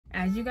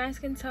as you guys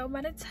can tell by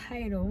the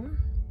title,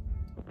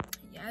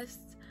 yes,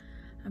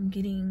 I'm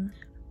getting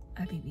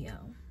a BBL.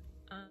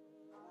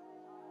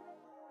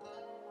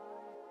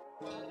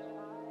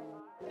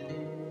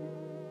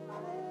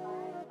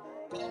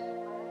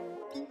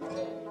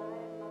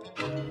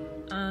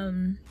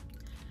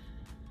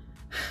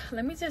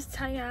 Let me just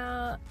tell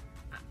y'all,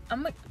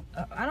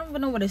 I don't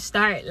even know where to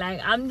start. Like,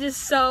 I'm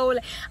just so,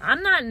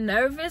 I'm not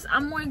nervous.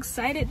 I'm more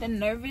excited than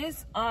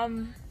nervous.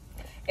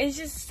 It's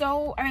just so,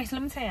 all right, so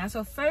let me tell y'all.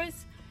 So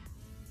first,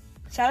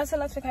 shout out to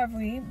Let's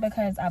Recovery,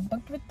 because I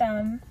booked with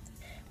them.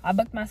 I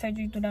booked my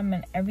surgery through them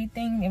and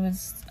everything. It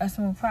was a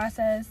smooth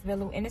process.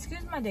 And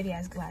excuse my dirty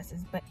ass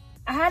glasses, but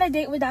I had a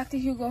date with Dr.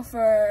 Hugo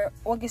for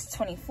August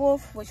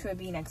 24th, which would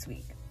be next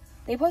week.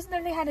 They posted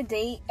that they had a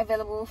date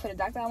available for the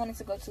doctor I wanted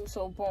to go to,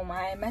 so boom,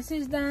 I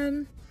messaged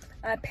them.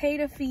 I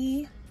paid a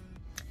fee,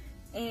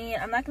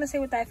 and I'm not gonna say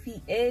what that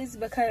fee is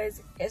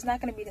because it's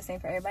not gonna be the same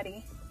for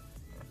everybody.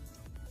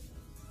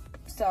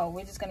 So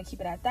we're just gonna keep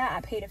it at that. I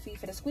paid a fee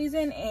for the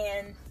squeezing,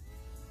 and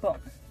boom,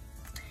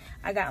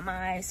 I got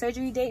my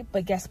surgery date.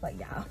 But guess what,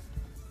 y'all?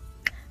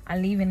 I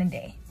leave in a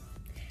day.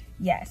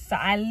 Yes, so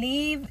I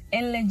leave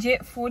in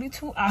legit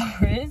 42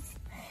 hours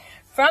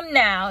from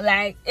now.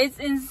 Like, it's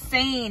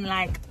insane.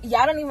 Like,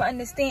 y'all don't even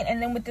understand.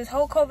 And then with this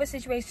whole COVID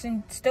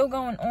situation still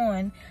going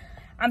on,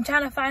 I'm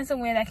trying to find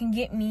somewhere that can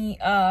get me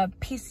a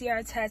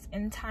PCR test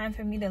in time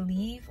for me to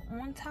leave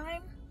on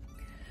time.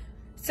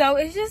 So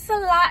it's just a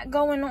lot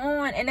going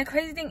on. And the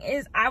crazy thing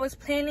is, I was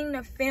planning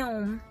to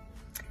film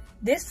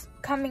this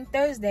coming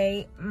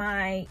Thursday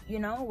my, you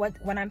know,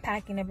 what I'm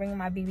packing to bring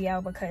my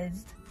BBL,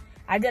 because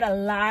I did a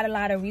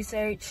lot of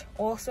research.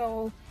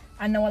 Also,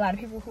 I know a lot of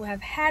people who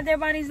have had their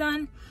bodies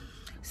done.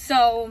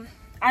 So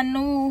I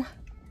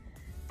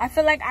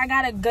feel like I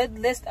got a good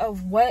list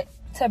of what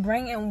to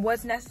bring and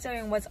what's necessary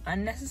and what's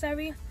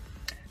unnecessary.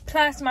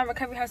 Plus, my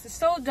recovery house is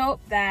so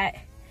dope that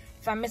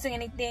if I'm missing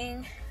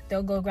anything,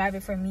 they'll go grab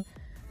it for me.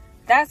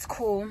 That's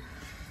cool.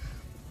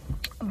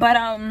 But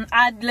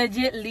I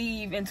legit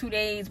leave in 2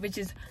 days, which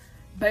is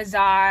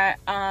bizarre.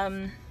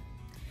 Am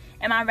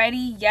I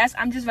ready? Yes,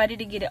 I'm just ready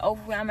to get it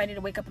over with. I'm ready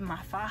to wake up in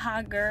my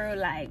faja, girl,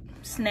 like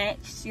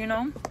snatched, you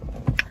know.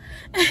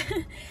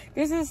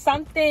 This is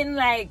something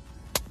like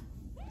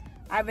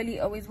I really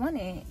always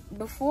wanted.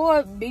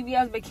 Before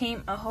BBLs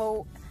became a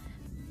whole,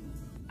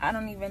 I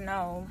don't even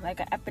know, like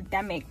an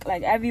epidemic.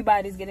 Like,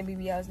 everybody's getting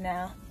BBLs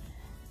now.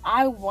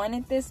 I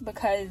wanted this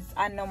because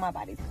I know my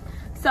body.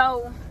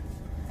 So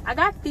I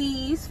got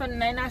these for the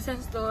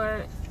 99-cent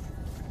store.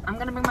 I'm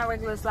gonna bring my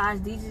regular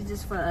slides. These are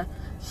just for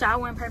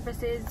showering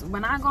purposes.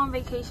 When I go on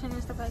vacation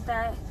and stuff like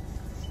that,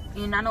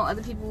 and I know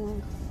other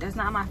people that's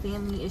not my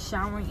family is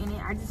showering in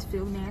it, I just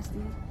feel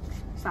nasty.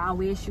 So I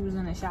wear shoes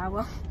in the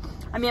shower.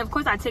 I mean, of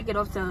course I take it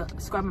off to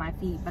scrub my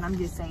feet, but I'm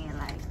just saying,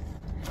 like,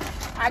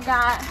 I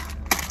got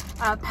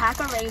a pack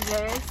of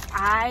razors.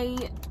 I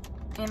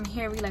am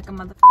hairy like a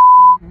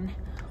motherfucking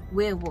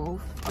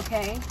werewolf,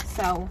 okay?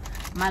 So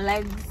my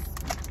legs,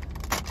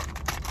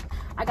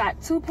 I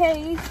got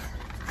toothpaste,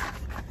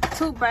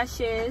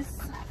 toothbrushes.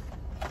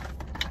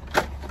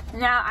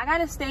 Now I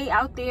gotta stay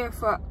out there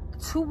for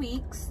 2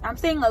 weeks. I'm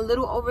staying a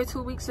little over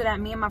 2 weeks so that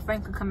me and my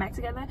friend can come back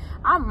together.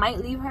 I might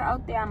leave her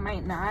out there, I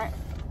might not.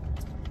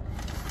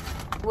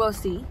 We'll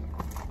see.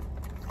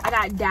 I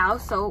got Dow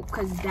soap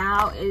because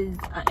Dow is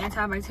an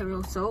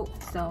antibacterial soap.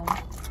 So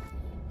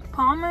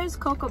Palmer's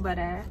cocoa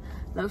butter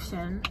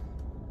lotion,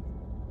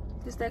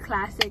 just a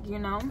classic, you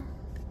know,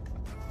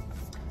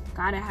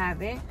 gotta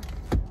have it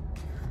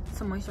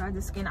to moisturize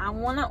the skin. I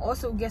want to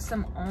also get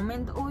some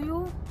almond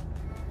oil,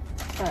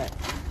 but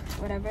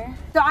whatever.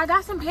 So I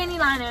got some panty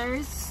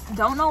liners.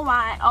 Don't know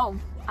why. Oh,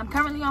 I'm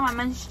currently on my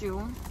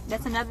menstrual.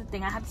 That's another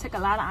thing. I have to take a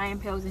lot of iron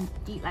pills and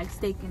eat like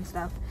steak and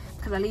stuff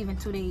because I leave in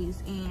 2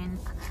 days, and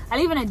I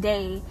leave in a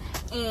day,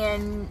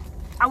 and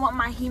I want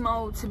my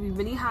hemo to be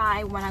really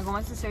high when I go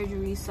into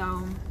surgery.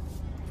 So,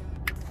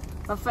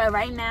 but for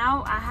right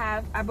now,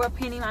 I brought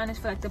panty liners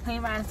for like the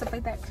plain line and stuff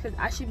like that, because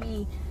I should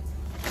be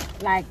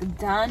like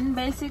done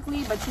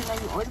basically, but you know,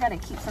 you always gotta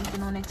keep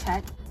something on the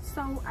check.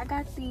 So I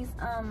got these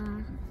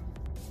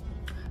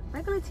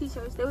regular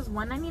t-shirts. They was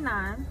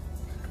 $1.99.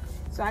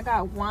 So I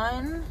got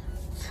 1,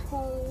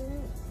 2,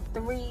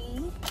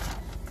 3.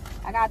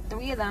 I got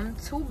 3 of them,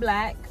 2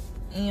 black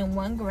and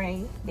 1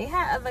 gray. They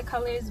had other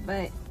colors,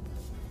 but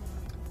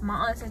my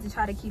aunt said to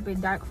try to keep it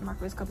dark for my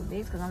first couple of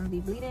days because I'm gonna be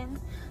bleeding.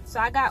 So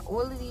I got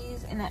all of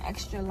these in an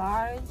extra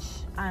large.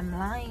 I'm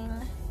lying.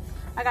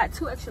 I got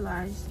 2 extra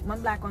large,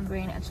 1 black, 1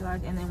 gray, and extra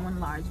large, and then 1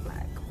 large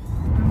black.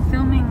 I'm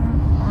filming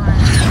on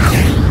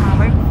my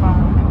work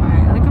phone.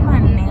 Right, look at my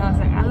nails.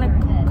 Like, I look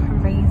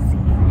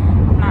crazy.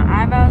 My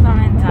eyebrows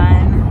aren't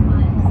done.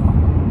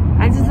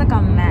 I just look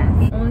a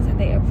mess. Almost at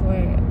the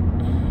airport.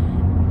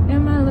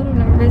 Am I a little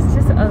nervous?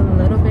 Just a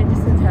little bit,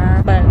 just a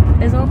tad. But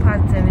it's all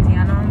positivity.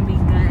 I know I'm gonna be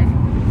good,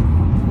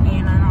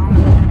 and I know I'm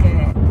gonna look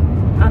good.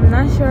 I'm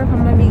not sure if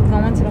I'm gonna be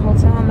going to the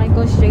hotel. I might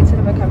go straight to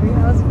the recovery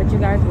house, but you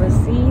guys will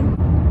see.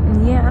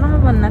 Yeah, I don't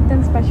have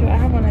nothing special. I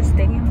have on a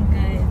stadium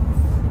goods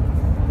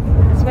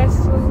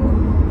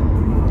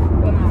sweatsuit.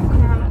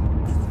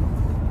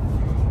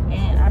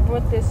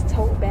 this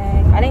tote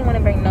bag. I didn't want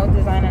to bring no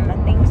design or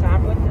nothing, so I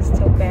brought this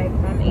tote bag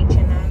from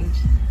H&M.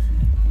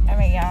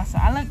 Alright, y'all, so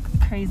I look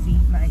crazy.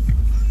 Like,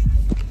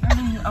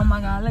 oh my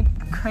god, I look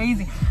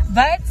crazy.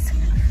 But,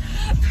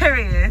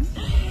 period.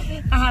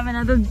 I have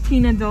another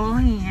Tina doll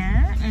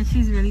here, and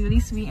she's really,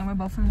 really sweet, and we're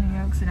both from New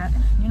York, so that,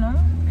 you know,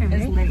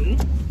 period. It's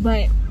late.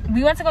 But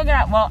we went to go get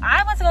our, well,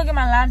 I went to go get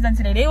my labs done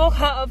today. They woke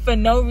her up for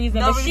no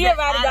reason. No reason she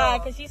about to die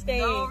because she stayed.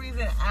 No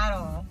reason at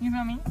all. You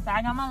feel me? So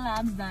I got my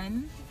labs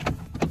done.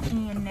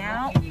 And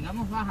now,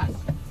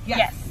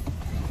 yes.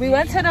 We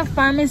went to the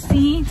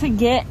pharmacy to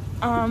get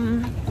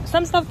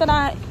some stuff that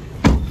I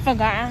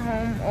forgot at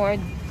home or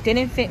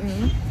didn't fit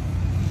me.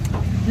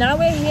 Now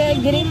we're here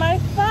getting my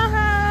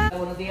faja.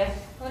 Buenos días.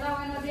 Hola,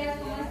 buenos días,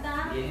 ¿cómo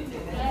está? Bien,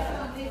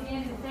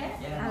 ¿usted?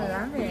 I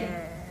love it.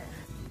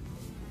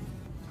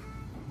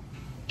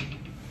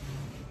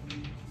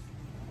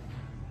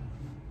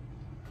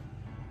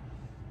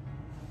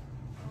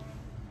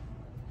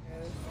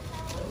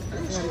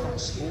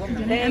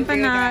 The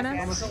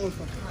empanadas.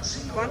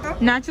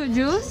 Nacho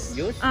juice.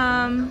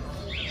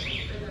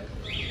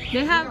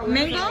 They have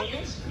mango.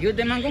 Juice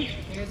de mango?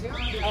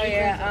 Oh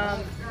yeah.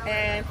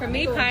 And for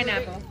me,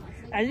 pineapple.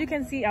 As you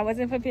can see, I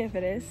wasn't prepared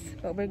for this,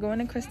 but we're going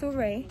to Crystal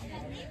Ray.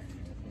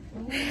 Oh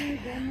my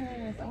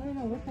goodness. I don't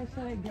know what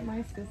should I get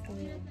my sister.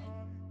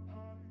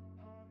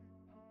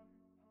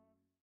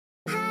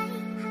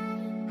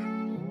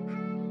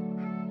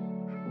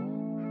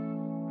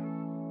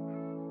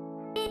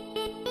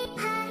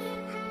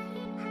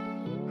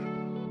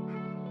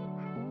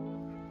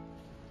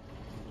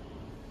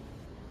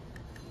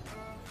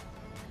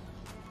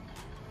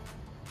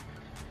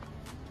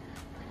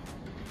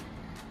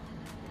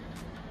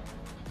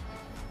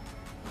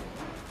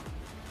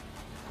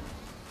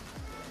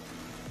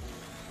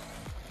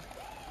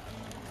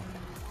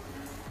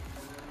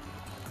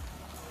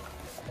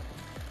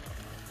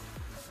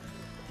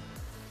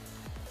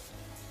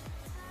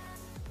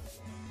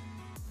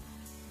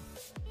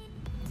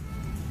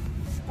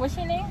 What's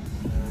your name?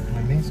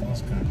 My name's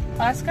Oscar.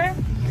 Oscar?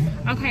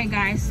 Okay,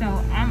 guys, so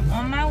I'm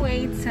on my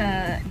way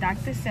to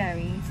Dr.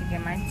 Sari to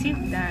get my teeth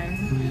done.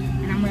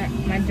 And I'm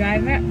with my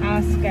driver,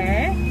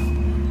 Oscar.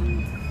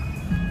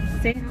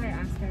 Say hi,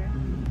 Oscar.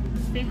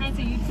 Say hi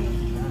to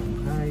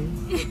YouTube. Hi.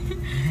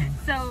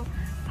 So,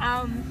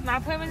 my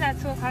appointment's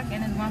at 2 o'clock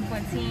and it's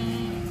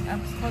 1:14.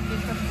 I'm supposed to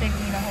take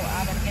me the whole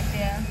hour to get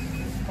there.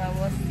 But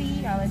we'll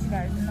see. I'll let you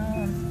guys know.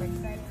 I'm super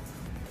excited.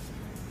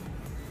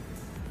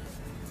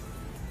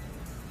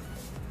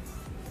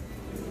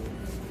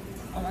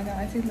 Oh my god,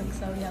 my teeth look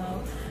so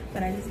yellow.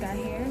 But I just got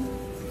here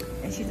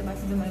and she's about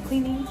to do my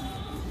cleaning.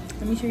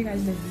 Let me show you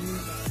guys the view.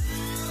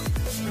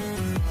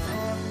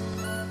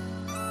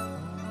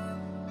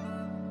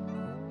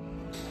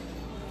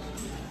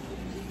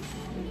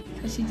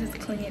 So she just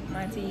cleaned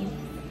my teeth.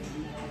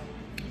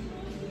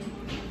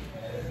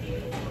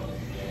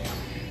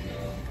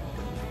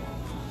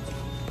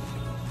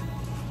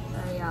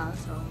 Y'all,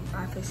 so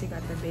I officially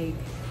got the big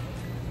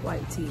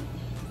white teeth.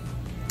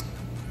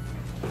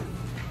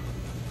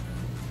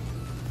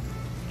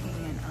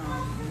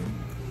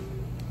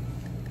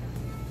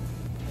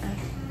 I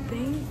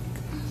think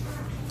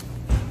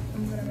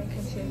I'm gonna make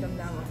him shave them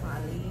down before I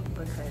leave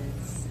because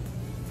it's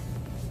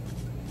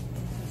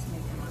just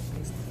making my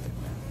face look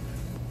different.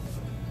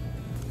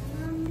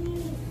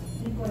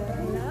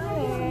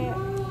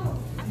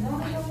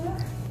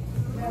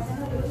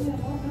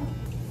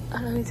 I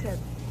love it to the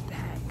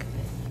back.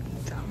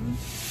 Dumb.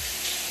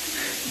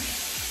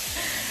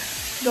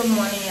 Good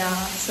morning,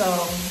 y'all. So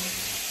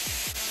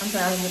I'm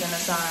sorry I was getting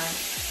a sign.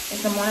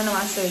 It's the morning of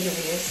my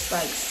surgery. It's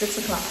like 6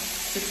 o'clock,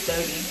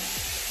 6:30.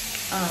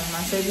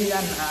 My surgery's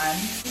at 9.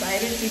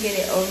 Excited to get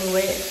it over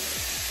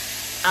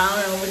with. I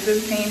don't know what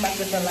this pain about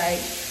to feel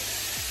like,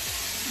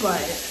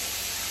 but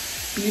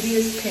beauty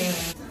is pain.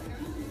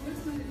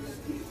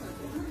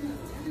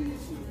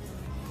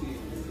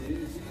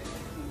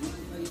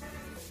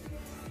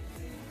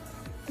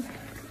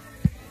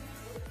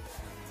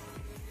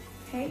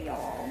 Hey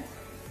y'all,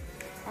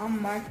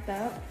 I'm marked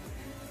up.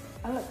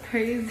 I look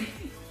crazy,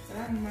 but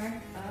I'm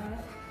marked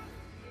up.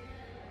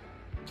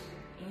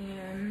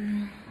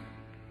 And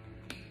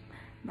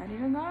ready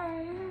to go.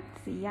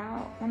 See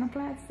y'all on the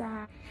flat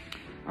side.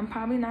 I'm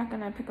probably not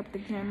gonna pick up the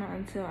camera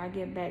until I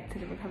get back to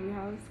the recovery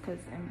house because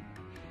in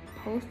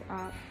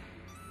post-op,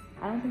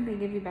 I don't think they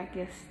give you back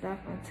your stuff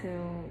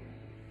until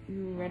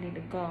you're ready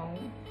to go.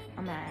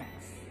 I'm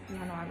asked.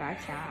 Y'all know I got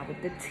y'all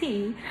with the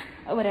tea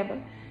or whatever.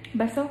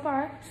 But so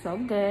far, so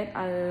good.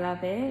 I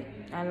love it.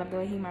 I love the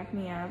way he marked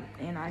me up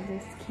and I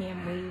just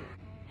can't wait.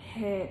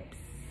 Hips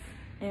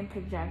and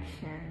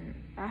projection.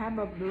 I have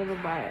a little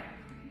butt.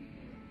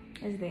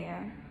 It's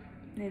there.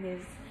 It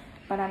is.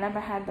 But I never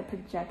had the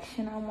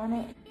projection I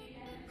wanted.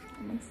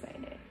 I'm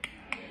excited.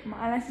 My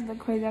eyelashes look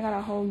crazy. I got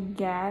a whole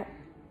gap.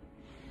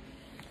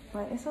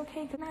 But it's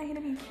okay because I'm not here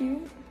to be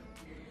cute.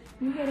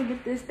 I'm here to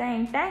get this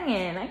thing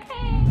banging,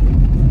 okay?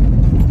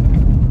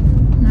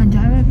 My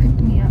driver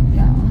picked me up,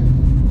 y'all.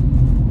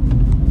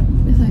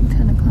 It's like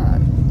 10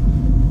 o'clock.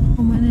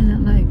 I went in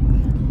at like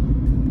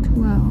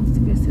 12 to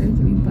get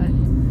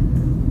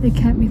They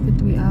kept me for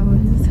 3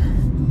 hours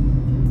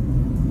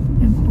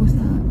in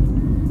post-op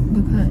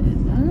because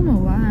I don't know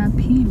why I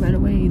peed right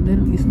away.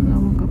 Literally, as soon as I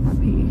woke up, I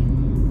peed.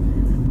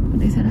 But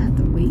they said I had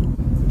to wait.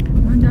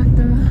 My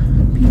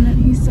Dr.Peña,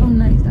 he's so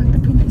nice.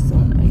 Dr.Peña is so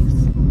nice.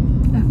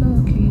 I feel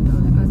okay though.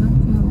 Like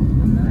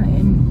I'm not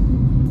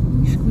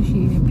in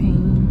excruciating pain.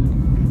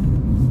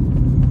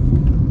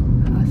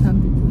 How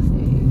some people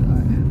say, or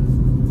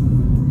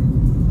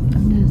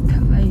I'm just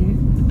tired.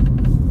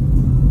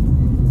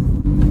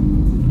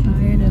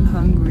 Tired and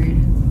hungry.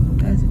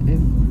 That's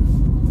it.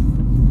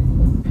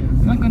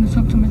 I'm not gonna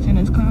talk too much in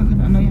this car because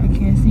I know y'all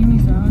can't see me,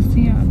 so I'll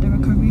see y'all at the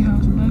recovery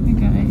house. Love you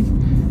guys.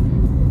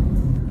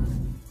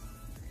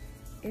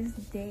 It's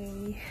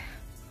day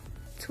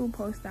 2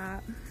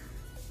 post-op,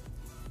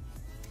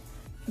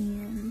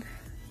 and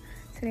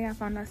today I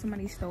found out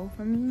somebody stole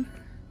from me.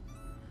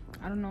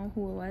 I don't know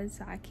who it was,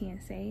 so I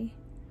can't say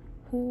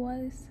who it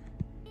was,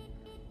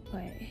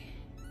 but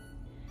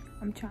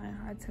I'm trying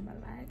hard to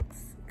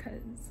relax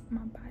because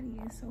my body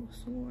is so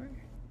sore.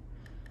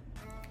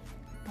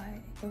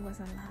 But it was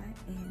a lot,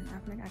 and I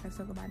feel like I can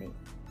talk about it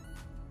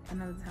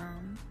another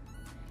time.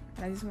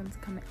 But I just wanted to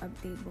come and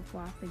update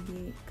before I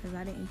forget, because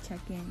I didn't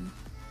check in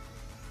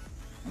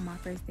on my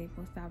first day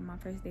post-op. My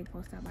first day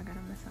post-op, I got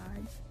a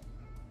massage.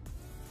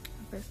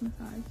 My first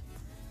massage.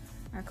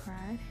 I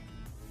cried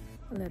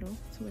a little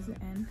towards the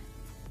end.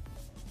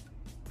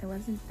 It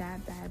wasn't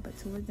that bad, but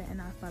towards the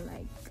end, I felt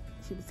like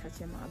she was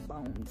touching my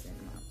bones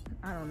and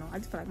I don't know. I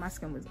just felt like my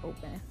skin was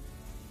open.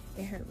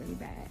 It hurt really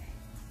bad.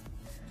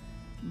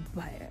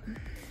 But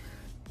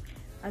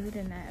other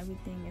than that,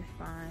 everything is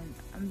fine.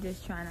 I'm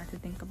just trying not to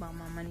think about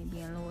my money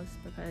being lost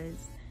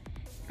because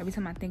every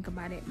time I think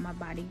about it, my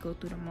body go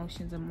through the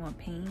motions of more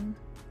pain.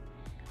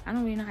 I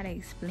don't really know how to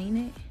explain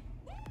it,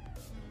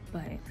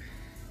 but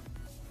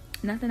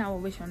nothing I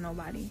would wish on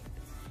nobody,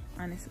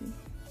 honestly.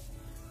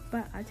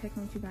 But I'll check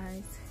in with you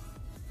guys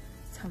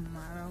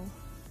tomorrow.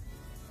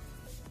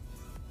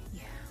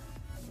 Yeah.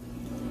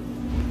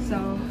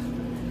 So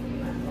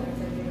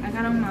I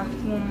got on my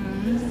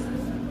phones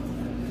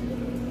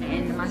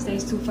and my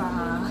stage 2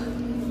 FAJA.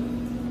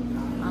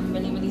 I'm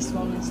really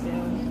swollen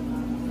still.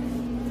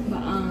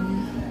 But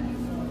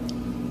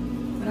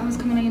what I was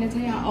coming in here to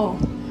tell y'all, oh,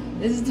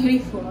 this is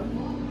 24.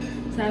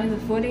 So I was a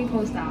 4-day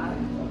post-op.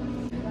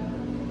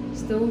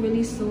 Still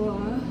really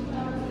sore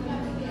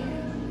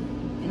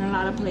in a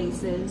lot of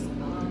places.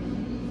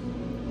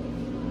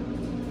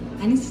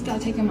 I need to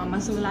start taking my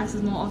muscle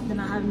relaxers more often.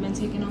 I haven't been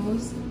taking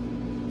those.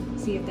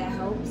 See if that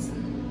helps.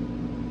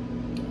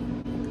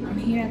 I'm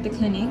here at the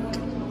clinic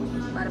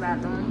by the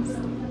bathrooms,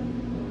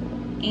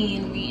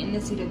 and we in to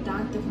see the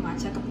doctor for my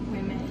checkup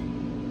appointment,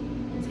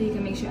 so he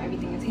can make sure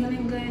everything is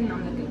healing good and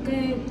I'm looking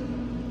good.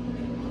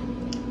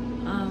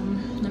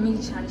 Let me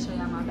try to show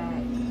y'all my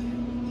back,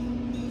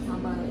 my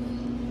butt.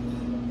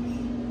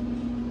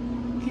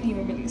 Can't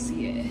even really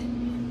see it,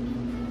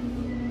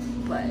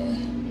 but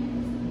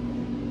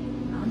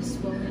I'm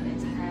swollen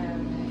as hell.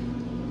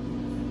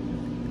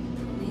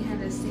 We had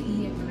to sit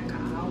here for like an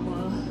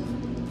hour.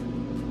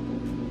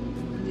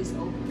 I'm just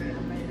over it.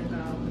 I'm ready to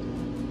go.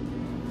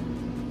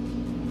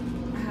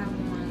 I have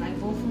on like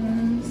both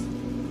rooms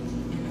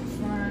in the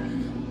front,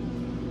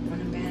 on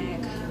the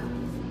back.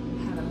 I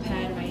have a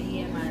pad right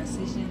here, my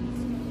incisions.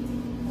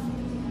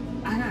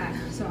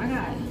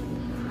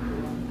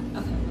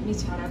 Okay, let me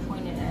try to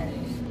point it at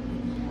it.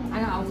 I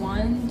got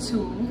 1,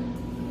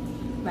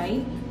 2,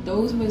 right?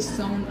 Those were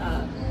sewn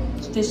up,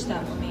 stitched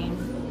up, I mean.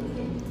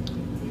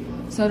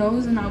 So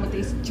those are not what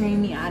they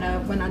drain me out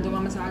of when I do my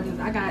massages.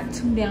 I got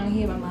 2 down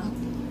here by my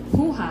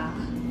hoo-ha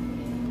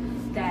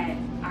that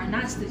are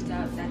not stitched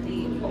up, that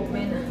they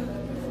open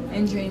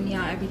and drain me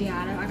out every day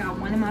out of. I got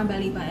 1 in my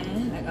belly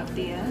button, like up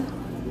there,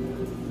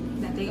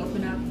 that they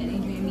open up and they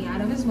drain me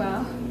out of as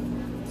well.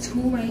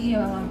 2 right here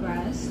by my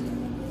breast,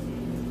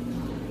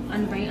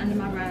 right under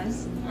my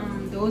breast.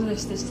 Those are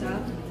stitched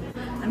up.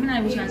 I'm not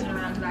even trying to turn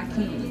around because I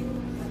can't.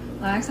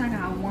 Well, actually, I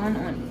got 1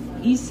 on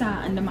each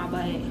side under my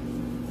butt.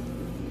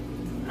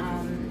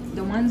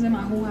 The ones in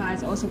my hoo-ha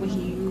is also what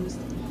he used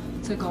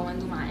to go and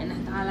do my inner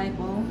thigh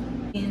lipo.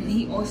 And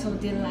he also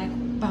did like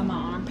by my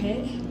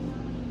armpit,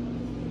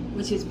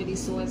 which is really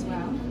sore as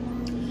well.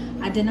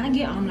 I did not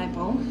get arm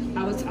lipo.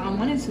 I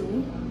wanted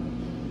to,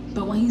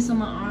 but when he saw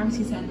my arms,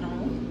 he said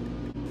no.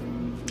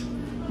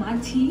 My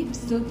teeth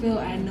still feel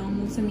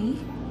abnormal to me.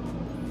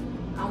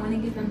 I want to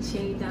get them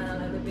shaved down a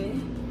little bit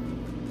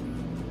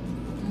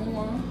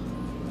more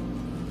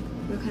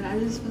because I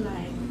just feel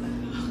like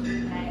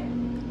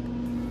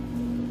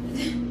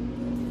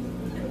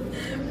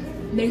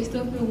they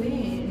still feel weird,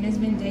 and it's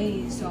been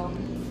days, so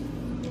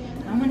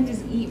I want to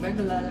just eat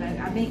regular. Like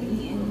I've been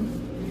eating,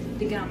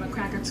 thinking I'm gonna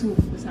crack a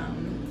tooth or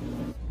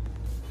something.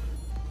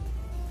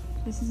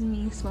 This is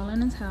me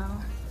swollen as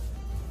hell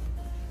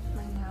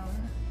right now,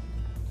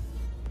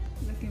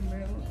 looking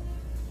real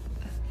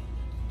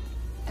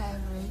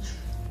average.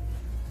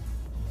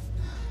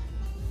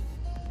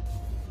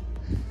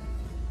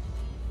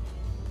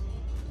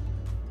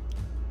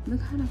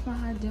 Look how far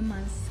I did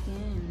my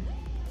skin.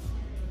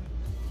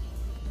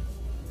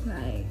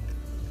 Like,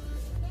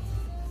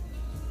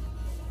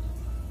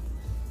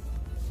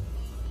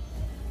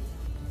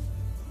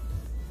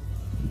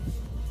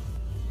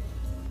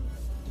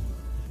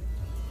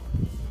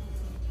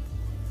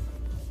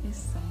 it's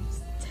so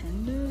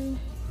tender.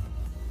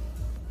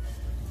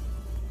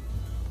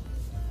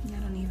 I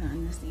don't even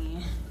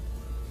understand.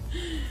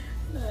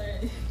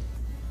 Like,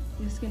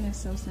 your skin is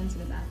so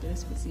sensitive after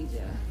this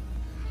procedure.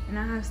 And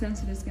I have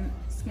sensitive skin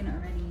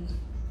already.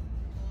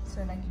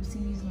 So like you see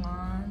these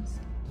lines.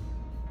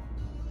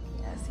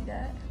 Yeah, see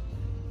that?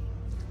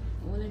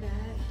 All of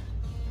that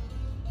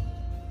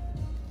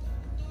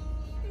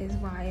is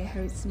why it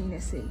hurts me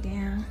to sit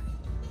down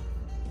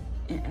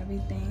and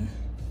everything.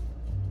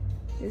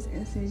 This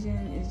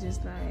incision is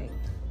just like,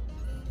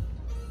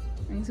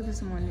 I need to put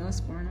some more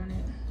Neosporin on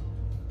it.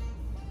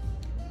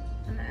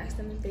 I'm gonna ask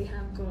them if they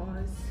have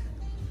gauze.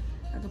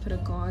 I can put a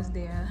gauze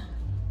there.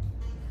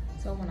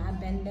 So when I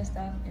bend this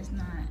stuff, it's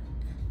not,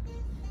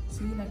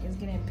 see, like it's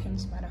getting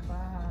pinched by the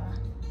faja.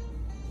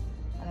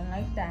 I don't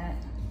like that.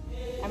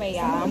 All right,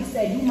 y'all.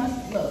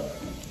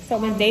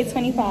 So it's day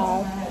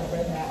 25.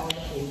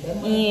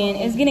 And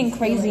it's getting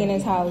crazy in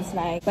this house,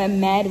 like, but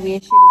mad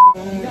weird shit is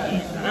going on.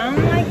 And I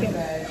don't like it.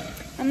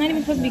 I'm not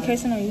even supposed to be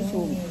cursing on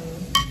YouTube.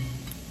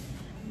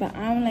 But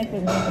I don't like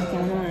what's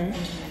going on.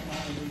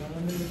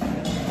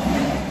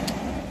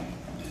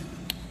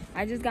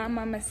 I just got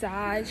my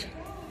massage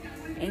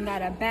and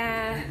got a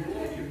bath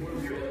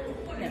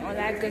and all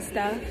that good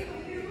stuff.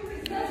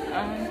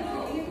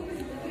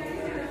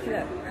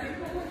 Look,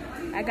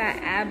 I got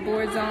ab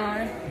boards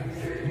on.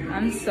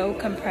 I'm so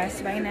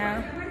compressed right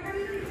now,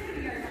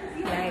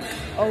 like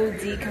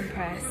OD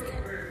compressed.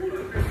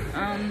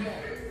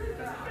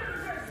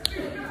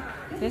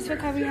 This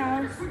recovery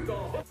house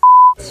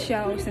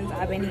show since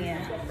I've been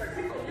here,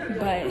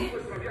 but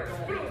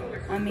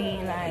I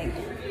mean, like,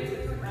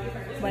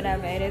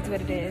 whatever, it is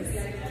what it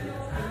is.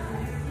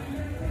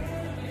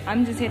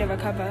 I'm just here to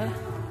recover,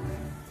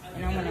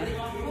 and I want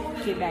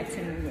to get back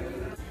to New York.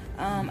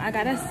 I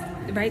gotta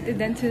write the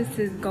dentist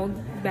to go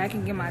back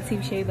and get my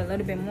teeth shaved a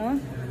little bit more.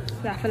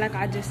 So I feel like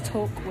I just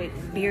talk with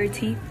bare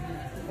teeth.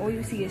 All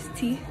you see is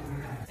teeth.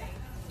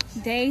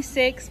 Day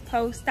 6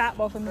 post-op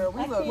for me.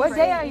 What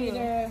day are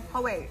you?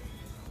 Oh, wait.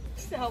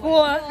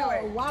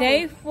 4.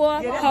 Day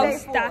 4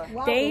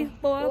 post-op. Day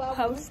 4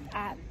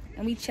 post-op.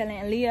 And we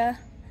chilling. Leah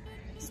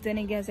still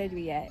didn't get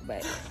surgery yet,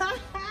 but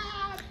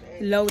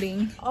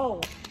loading.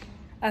 Oh.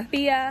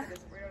 Afia.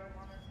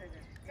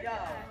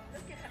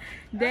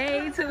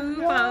 Day 2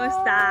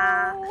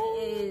 post-op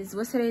is,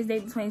 what's today's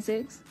date? The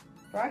 26th?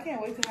 Bro, I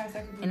can't wait to have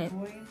sex with this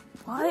boy.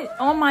 What?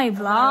 On my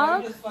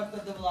vlog? You just fucked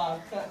up the vlog.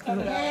 Cut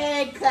it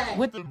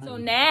out. So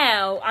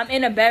now I'm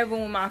in a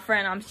bedroom with my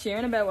friend. I'm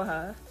sharing a bed with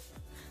her.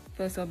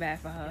 Feel so bad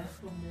for her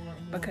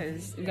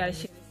because we gotta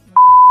share this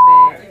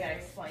bed. You gotta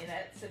explain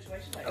that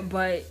situation later.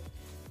 But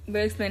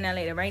we'll explain that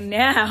later. Right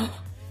now,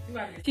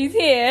 she's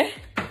here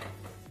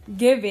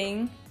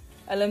giving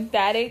a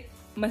lymphatic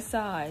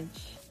massage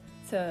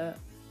to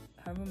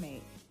her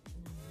roommate,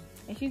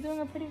 and she's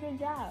doing a pretty good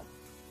job.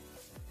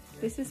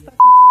 This is fucking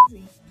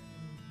crazy.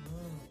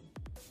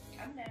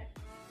 I'm next.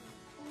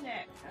 I'm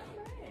next.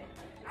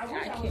 I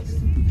wish I was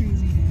super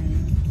crazy.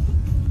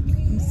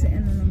 I'm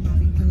sitting on a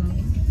bobby pillow,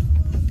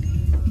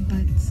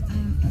 but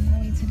I'm on my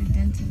way to the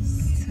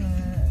dentist to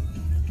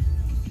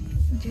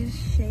just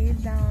shave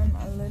down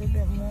a little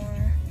bit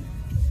more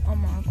on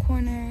my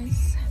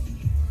corners,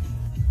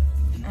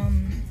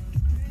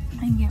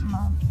 and get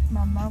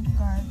my mouth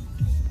guard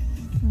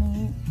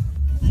made.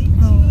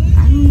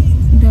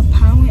 The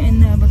power in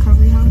the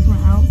recovery house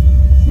went out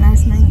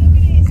last night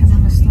because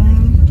of a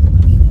storm.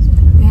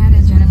 They had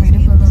a generator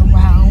for a little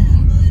while,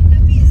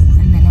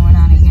 and then it went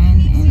out again,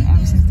 and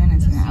ever since then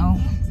it's been out.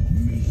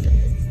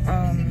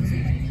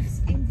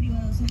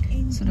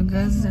 So the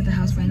girls is at the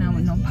house right now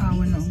with no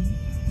power, no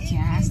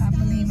gas, I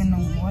believe, and no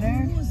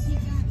water.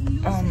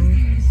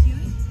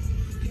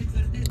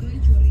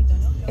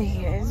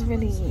 Yeah, it's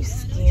really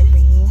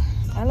scary.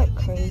 I look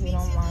crazy,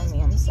 don't mind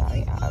me, I'm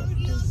sorry. I'm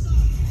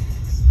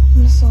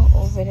just so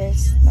over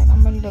this. Like,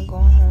 I'm ready to go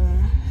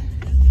home.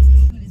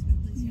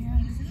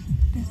 Yeah,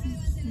 this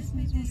is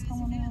what's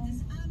going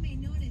on.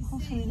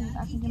 Hopefully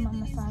I can get my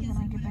massage when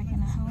I get back in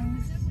the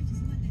house.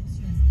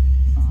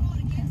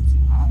 Because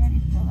I already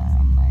feel that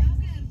I'm like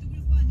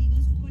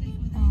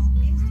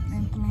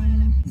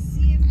inflamed.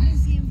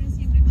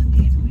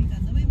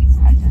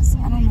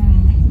 I don't know,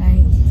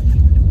 like,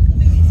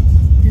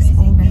 this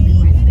all gonna be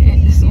worth it.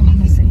 This is all I'm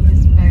gonna say.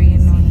 It's very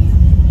annoying.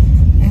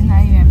 It's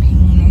not even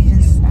pain,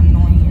 it's just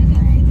annoying.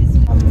 Like,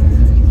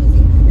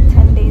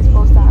 10 days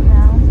post-op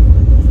now,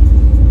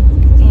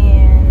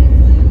 and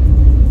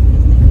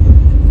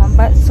my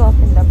butt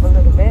softened up a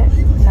little bit,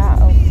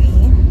 not OD.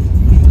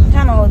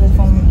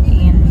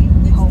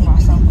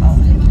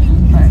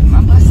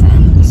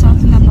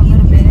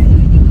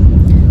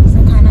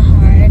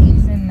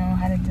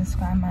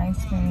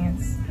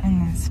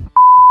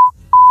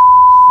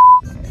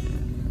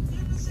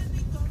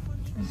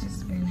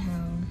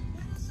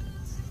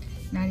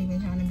 Not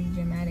even trying to be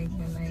dramatic,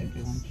 but like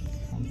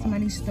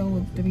somebody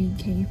stole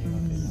 $3K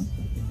from me,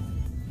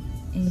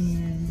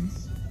 and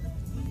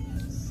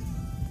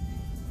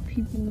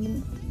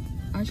people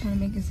are trying to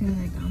make it seem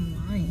like I'm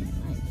lying.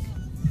 Like,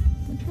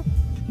 what the,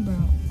 bro?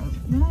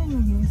 We're not even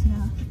gonna get into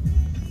that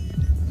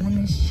on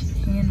this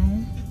channel.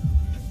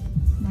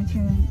 My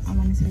channel, I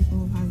want to say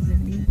full of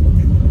positivity.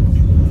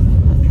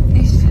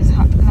 It's just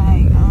hot, like, I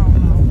don't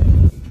know.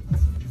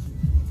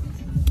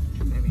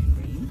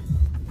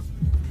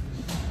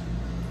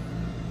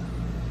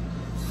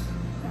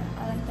 I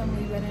like them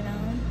leave it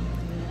on.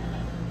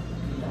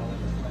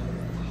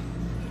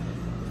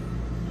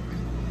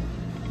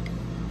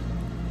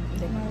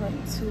 They might look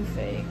too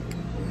fake.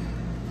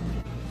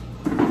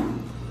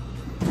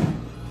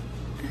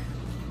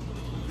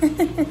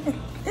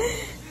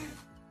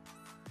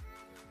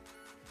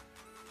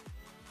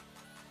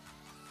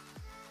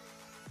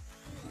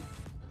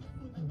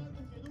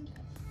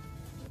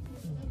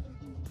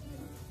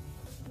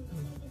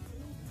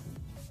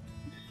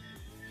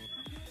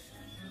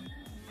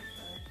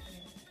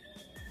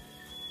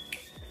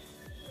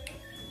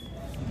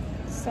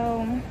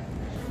 So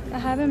I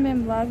haven't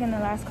been vlogging the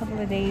last couple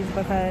of days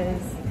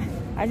because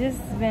I just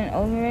been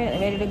over it,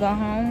 ready to go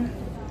home.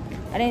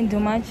 I didn't do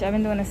much. I've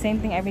been doing the same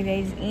thing every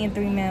day, just eating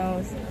 3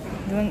 meals,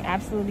 doing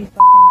absolutely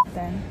fucking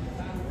nothing.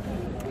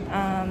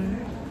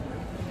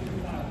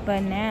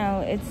 But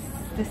now it's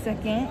the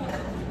second.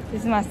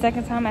 This is my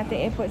second time at the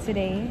airport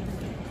today.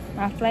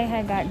 My flight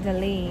had got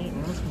delayed.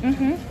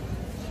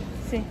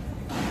 See,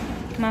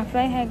 my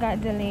flight had got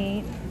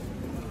delayed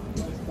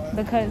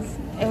because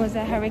it was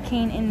a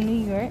hurricane in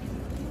New York.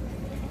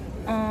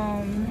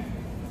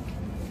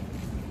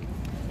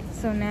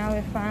 So now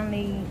it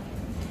finally,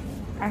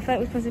 our flight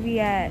was supposed to be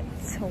at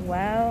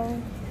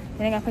 12,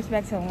 then it got pushed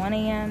back to 1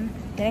 a.m.,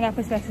 then it got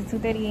pushed back to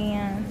 2:30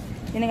 a.m.,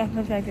 then it got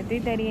pushed back to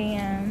 3:30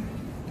 a.m.,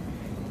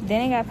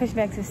 then it got pushed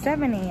back to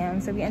 7 a.m.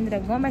 So we ended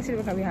up going back to the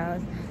recovery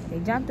house. They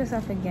dropped us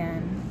off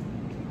again,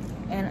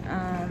 and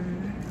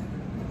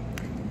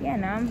yeah,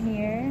 now I'm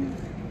here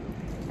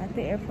at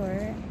the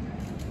airport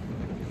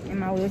in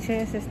my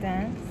wheelchair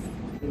assistance.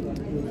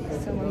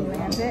 So we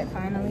landed.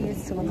 Finally,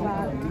 it's 2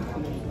 o'clock.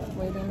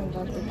 Waiting to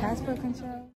go through passport control.